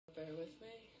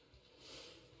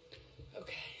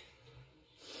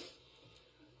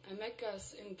met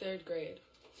Gus in 3rd grade.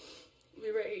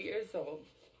 We were 8 years old.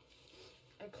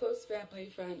 A close family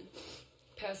friend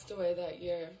passed away that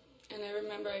year, and I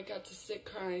remember I got to sit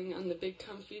crying on the big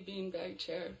comfy beanbag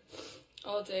chair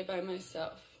all day by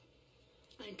myself.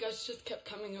 And Gus just kept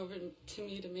coming over to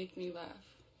me to make me laugh.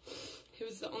 He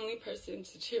was the only person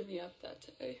to cheer me up that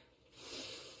day.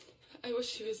 I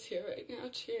wish he was here right now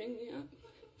cheering me up.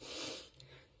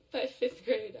 By 5th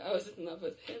grade, I was in love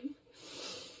with him.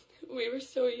 We were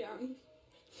so young.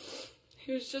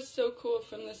 He was just so cool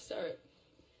from the start.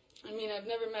 I mean, I've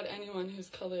never met anyone who's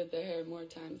colored their hair more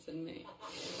times than me.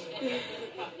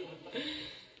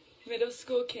 Middle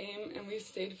school came and we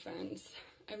stayed friends.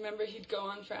 I remember he'd go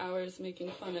on for hours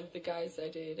making fun of the guys I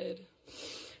dated.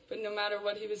 But no matter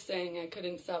what he was saying, I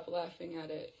couldn't stop laughing at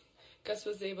it. Gus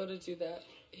was able to do that.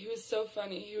 He was so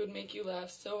funny. He would make you laugh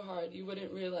so hard you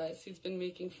wouldn't realize he's been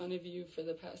making fun of you for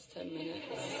the past 10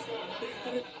 minutes.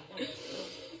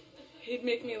 He'd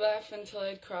make me laugh until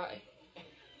I'd cry.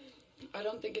 I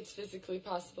don't think it's physically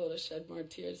possible to shed more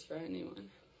tears for anyone.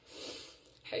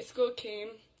 High school came,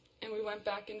 and we went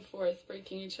back and forth,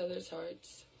 breaking each other's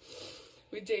hearts.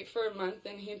 We'd date for a month,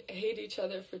 and he'd hate each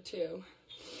other for 2.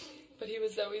 But he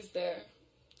was always there,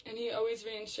 and he always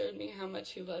reassured me how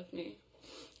much he loved me.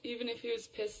 Even if he was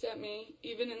pissed at me,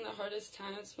 even in the hardest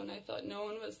times when I thought no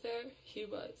one was there, he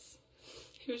was.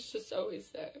 He was just always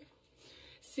there.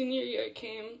 Senior year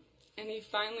came, and he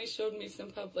finally showed me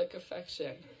some public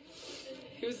affection.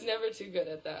 He was never too good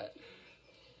at that.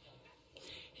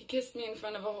 He kissed me in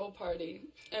front of a whole party.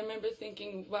 I remember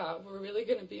thinking, wow, we're really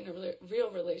going to be in a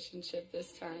real relationship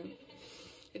this time.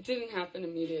 It didn't happen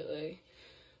immediately,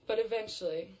 but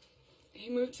eventually.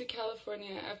 He moved to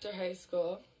California after high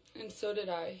school, and so did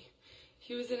I.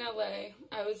 He was in LA,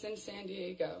 I was in San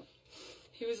Diego.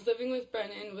 He was living with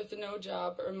Brennan with no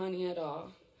job or money at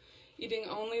all, eating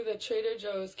only the Trader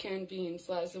Joe's canned beans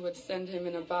Liza would send him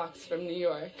in a box from New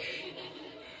York.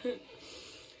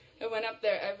 I went up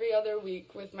there every other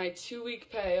week with my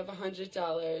 2-week pay of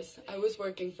 $100. I was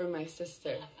working for my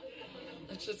sister.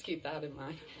 Let's just keep that in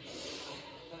mind.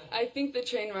 I think the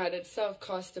train ride itself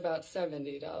cost about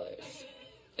 $70.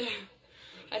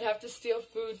 I'd have to steal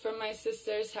food from my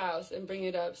sister's house and bring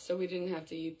it up so we didn't have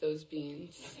to eat those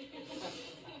beans.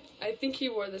 I think he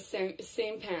wore the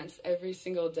same pants every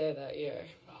single day that year.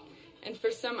 And for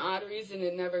some odd reason,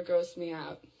 it never grossed me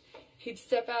out. He'd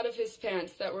step out of his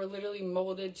pants that were literally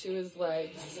molded to his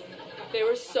legs. They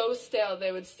were so stale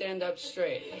they would stand up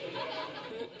straight.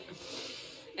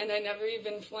 And I never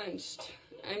even flinched.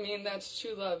 I mean, that's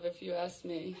true love if you ask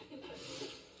me.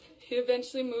 He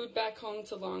eventually moved back home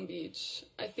to Long Beach.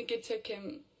 I think it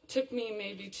took me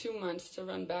maybe 2 months to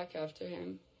run back after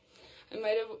him. I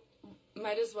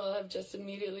might as well have just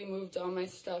immediately moved all my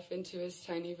stuff into his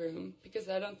tiny room, because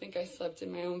I don't think I slept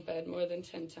in my own bed more than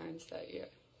 10 times that year.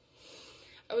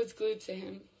 I was glued to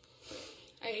him.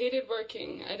 I hated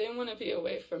working. I didn't want to be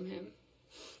away from him,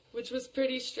 which was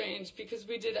pretty strange because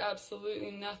we did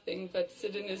absolutely nothing but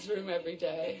sit in his room every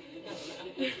day.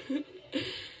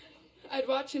 I'd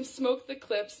watch him smoke the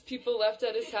clips people left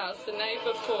at his house the night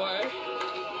before,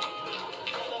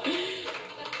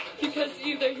 because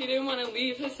either he didn't want to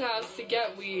leave his house to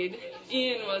get weed,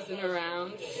 Ian wasn't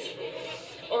around,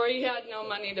 or he had no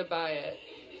money to buy it,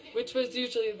 which was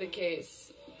usually the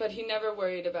case. But he never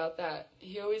worried about that.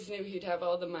 He always knew he'd have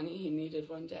all the money he needed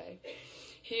one day.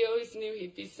 He always knew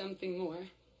he'd be something more.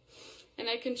 And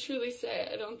I can truly say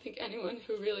I don't think anyone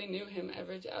who really knew him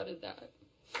ever doubted that.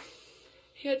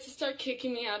 He had to start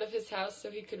kicking me out of his house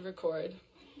so he could record.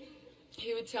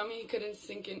 He would tell me he couldn't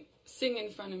sing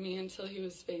in front of me until he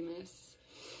was famous.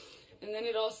 And then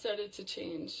it all started to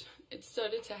change. It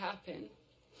started to happen.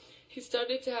 He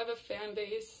started to have a fan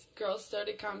base, girls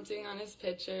started commenting on his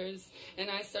pictures, and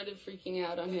I started freaking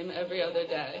out on him every other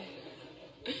day.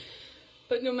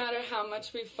 But no matter how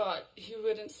much we fought, he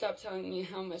wouldn't stop telling me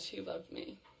how much he loved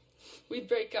me. We'd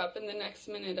break up, and the next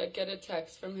minute I'd get a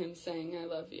text from him saying, "I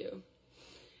love you."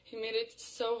 He made it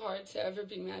so hard to ever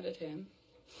be mad at him.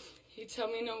 He'd tell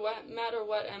me, "No matter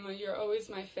what, Emma, you're always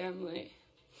my family."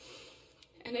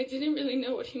 And I didn't really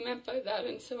know what he meant by that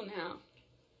until now.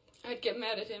 I'd get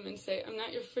mad at him and say, "I'm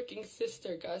not your freaking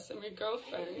sister, Gus, I'm your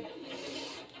girlfriend."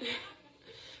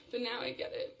 But now I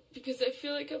get it, because I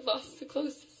feel like I've lost the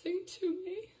closest thing to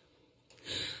me.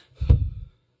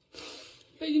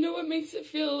 But you know what makes it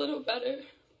feel a little better?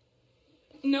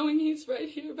 Knowing he's right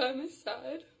here by my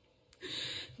side.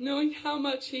 Knowing how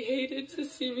much he hated to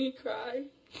see me cry.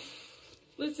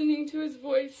 Listening to his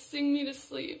voice sing me to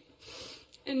sleep.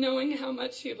 And knowing how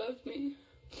much he loved me.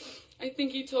 I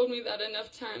think he told me that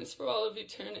enough times for all of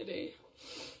eternity.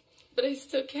 But I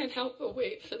still can't help but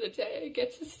wait for the day I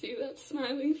get to see that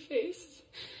smiling face.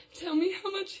 Tell me how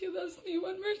much he loves me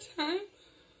one more time.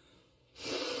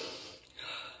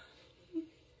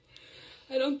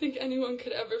 I don't think anyone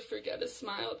could ever forget a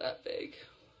smile that big.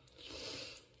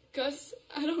 Gus,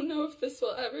 I don't know if this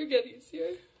will ever get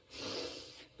easier,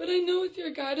 but I know with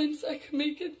your guidance I can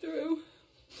make it through.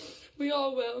 We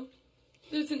all will.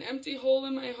 There's an empty hole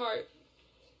in my heart,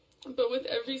 but with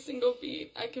every single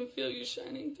beat, I can feel you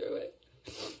shining through it.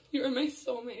 You are my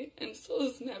soulmate, and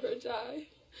souls never die.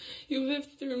 You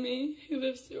lived through me, you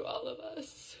live through all of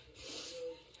us.